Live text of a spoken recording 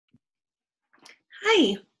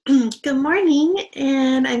Hi, good morning,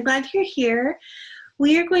 and I'm glad you're here.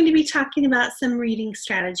 We are going to be talking about some reading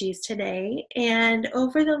strategies today. And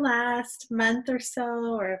over the last month or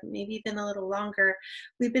so, or maybe even a little longer,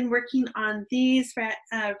 we've been working on these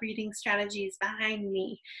reading strategies behind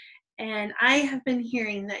me. And I have been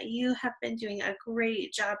hearing that you have been doing a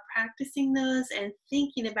great job practicing those and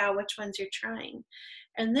thinking about which ones you're trying.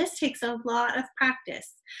 And this takes a lot of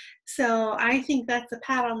practice. So I think that's a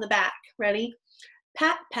pat on the back. Ready?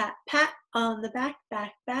 Pat, pat, pat on the back,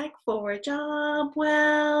 back, back for a job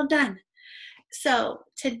well done. So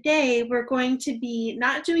today we're going to be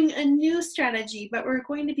not doing a new strategy, but we're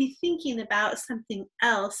going to be thinking about something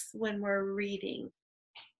else when we're reading.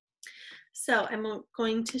 So I'm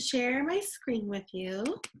going to share my screen with you.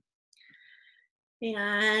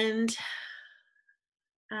 And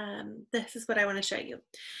this is what I want to show you.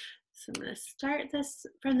 So I'm going to start this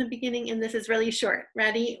from the beginning, and this is really short.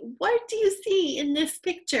 Ready? What do you see in this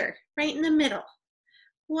picture right in the middle?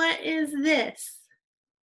 What is this?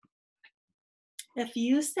 If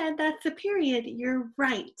you said that's a period, you're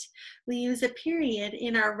right. We use a period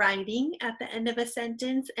in our writing at the end of a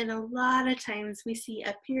sentence, and a lot of times we see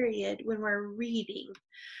a period when we're reading.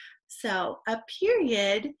 So a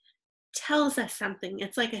period tells us something.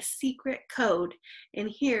 It's like a secret code, and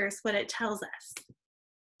here's what it tells us.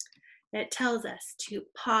 It tells us to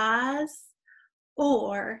pause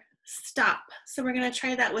or stop. So we're going to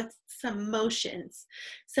try that with some motions.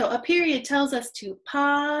 So a period tells us to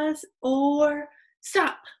pause or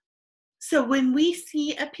stop. So when we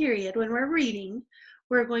see a period, when we're reading,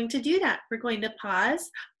 we're going to do that. We're going to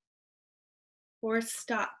pause or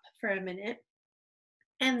stop for a minute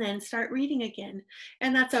and then start reading again.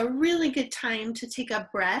 And that's a really good time to take a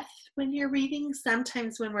breath when you're reading.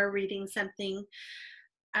 Sometimes when we're reading something,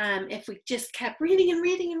 if we just kept reading and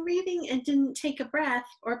reading and reading and didn't take a breath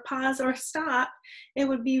or pause or stop, it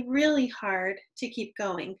would be really hard to keep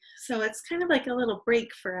going. So it's kind of like a little break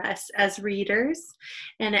for us as readers,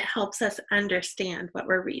 and it helps us understand what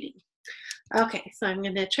we're reading. Okay, so I'm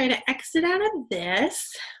going to try to exit out of this.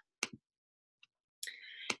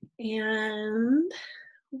 And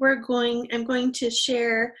I'm going to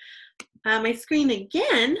share my screen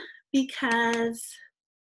again because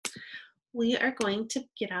we are going to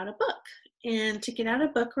get out a book. And to get out a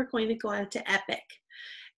book, we're going to go on to Epic.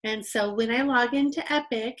 And so when I log into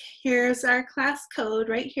Epic, here's our class code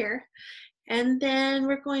right here. And then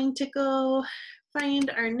we're going to go find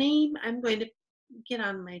our name. I'm going to get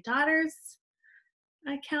on my daughter's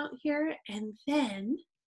account here. And then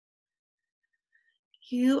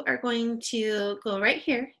you are going to go right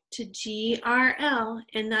here to GRL,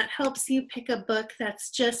 and that helps you pick a book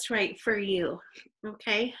that's just right for you.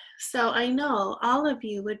 Okay, so I know all of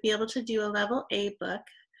you would be able to do a level A book.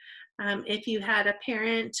 If you had a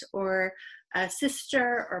parent or a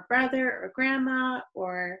sister or brother or grandma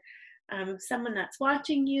or someone that's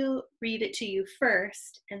watching you, read it to you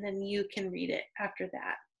first, and then you can read it after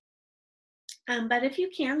that. But if you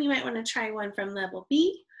can, you might want to try one from level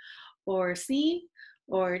B or C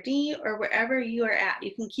or D or wherever you are at.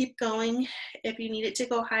 You can keep going. If you need it to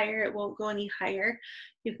go higher, it won't go any higher.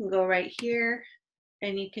 You can go right here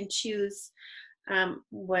and you can choose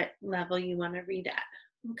what level you want to read at.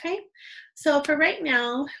 Okay, so for right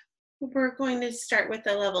now, we're going to start with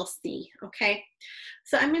a level C. Okay,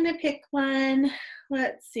 so I'm going to pick one.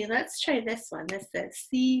 Let's see, let's try this one. This says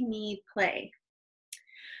See Me Play.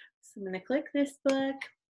 So I'm going to click this book.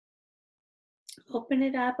 Open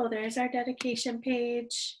it up. Oh, there's our dedication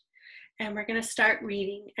page. And we're going to start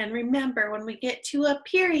reading. And remember, when we get to a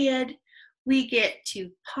period, we get to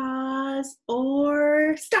pause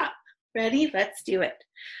or stop. Ready? Let's do it.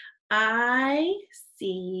 I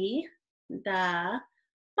see the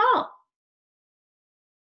ball.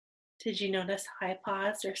 Did you notice how I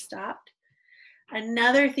paused or stopped?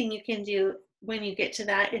 Another thing you can do when you get to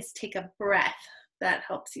that is take a breath. That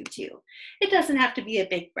helps you too. It doesn't have to be a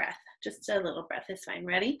big breath. Just a little breath is fine.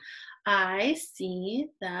 Ready? I see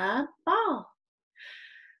the ball.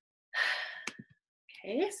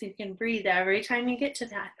 Okay, so you can breathe every time you get to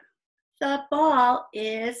that. The ball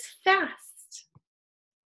is fast.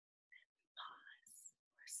 Pause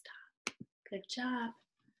or stop. Good job.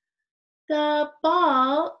 The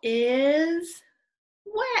ball is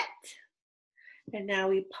wet. And now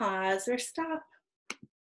we pause or stop.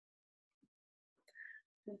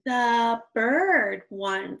 The bird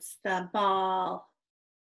wants the ball.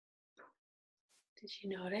 Did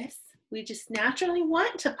you notice? We just naturally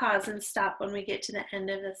want to pause and stop when we get to the end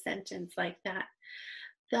of the sentence like that.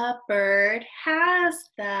 The bird has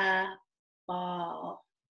the ball.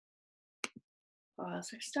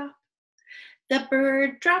 Pause or stop. The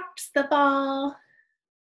bird drops the ball.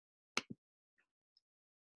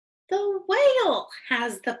 The whale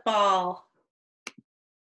has the ball.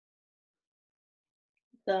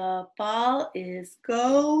 The ball is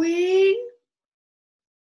going.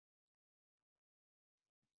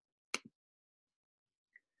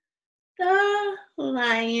 The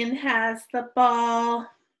lion has the ball.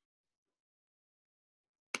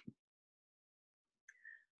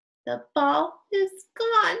 The ball is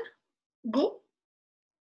gone. Go.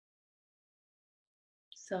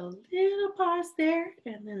 So little pause there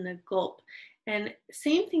and then the gulp. And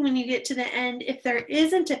same thing when you get to the end, if there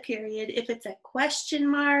isn't a period, if it's a question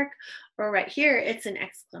mark or right here, it's an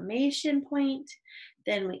exclamation point,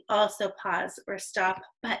 then we also pause or stop,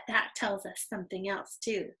 but that tells us something else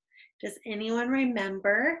too. Does anyone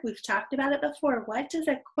remember? We've talked about it before. What does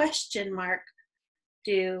a question mark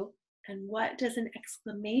do? And what does an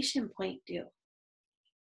exclamation point do?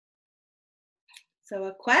 So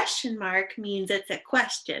a question mark means it's a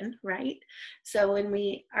question, right? So when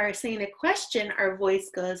we are saying a question, our voice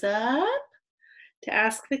goes up to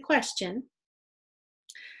ask the question.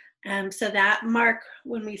 So that mark,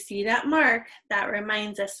 when we see that mark, that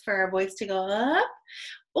reminds us for our voice to go up.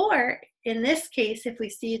 Or in this case, if we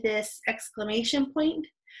see this exclamation point,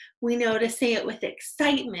 we know to say it with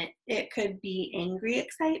excitement. It could be angry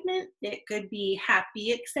excitement. It could be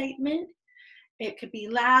happy excitement. It could be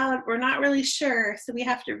loud. We're not really sure. So we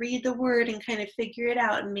have to read the word and kind of figure it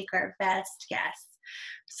out and make our best guess.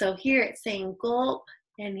 So here it's saying gulp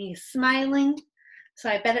and he's smiling. So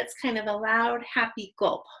I bet it's kind of a loud, happy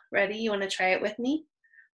gulp. Ready? You want to try it with me?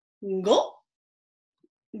 Gulp.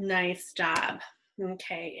 Nice job.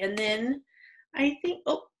 Okay. And then I think,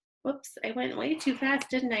 oh, whoops, I went way too fast,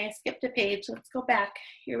 didn't I? I skipped a page. Let's go back.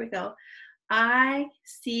 Here we go. I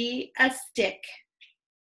see a stick.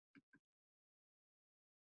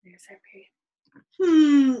 There's our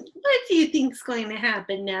period. What do you think's going to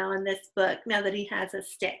happen now in this book, now that he has a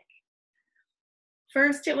stick?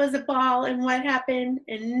 First it was a ball, and what happened?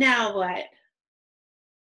 And now what?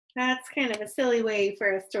 That's kind of a silly way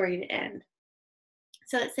for a story to end.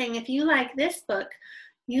 So it's saying if you like this book,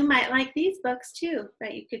 you might like these books too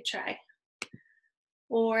that you could try.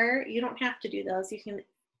 Or you don't have to do those. You can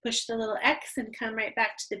push the little X and come right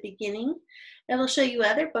back to the beginning. It'll show you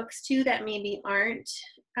other books too that maybe aren't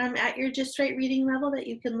at your just right reading level that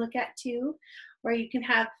you can look at too. Or you can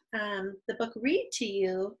have the book read to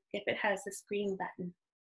you if it has this green button.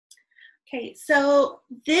 Okay, so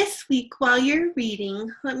this week while you're reading,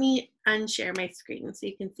 let me unshare my screen so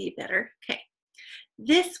you can see better. Okay,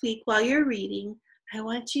 this week while you're reading, I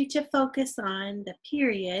want you to focus on the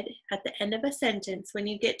period at the end of a sentence when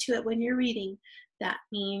you get to it when you're reading. That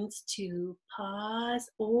means to pause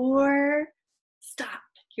or stop.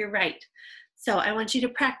 You're right. So I want you to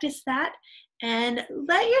practice that and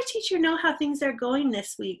let your teacher know how things are going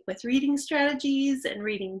this week with reading strategies and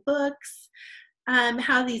reading books,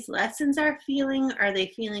 how these lessons are feeling. Are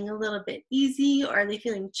they feeling a little bit easy? Or are they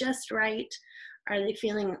feeling just right? Are they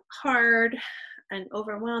feeling hard and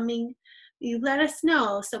overwhelming? You let us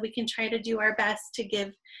know so we can try to do our best to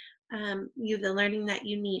give you the learning that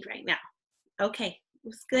you need right now. Okay, it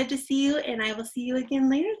was good to see you, and I will see you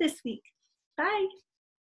again later this week. Bye.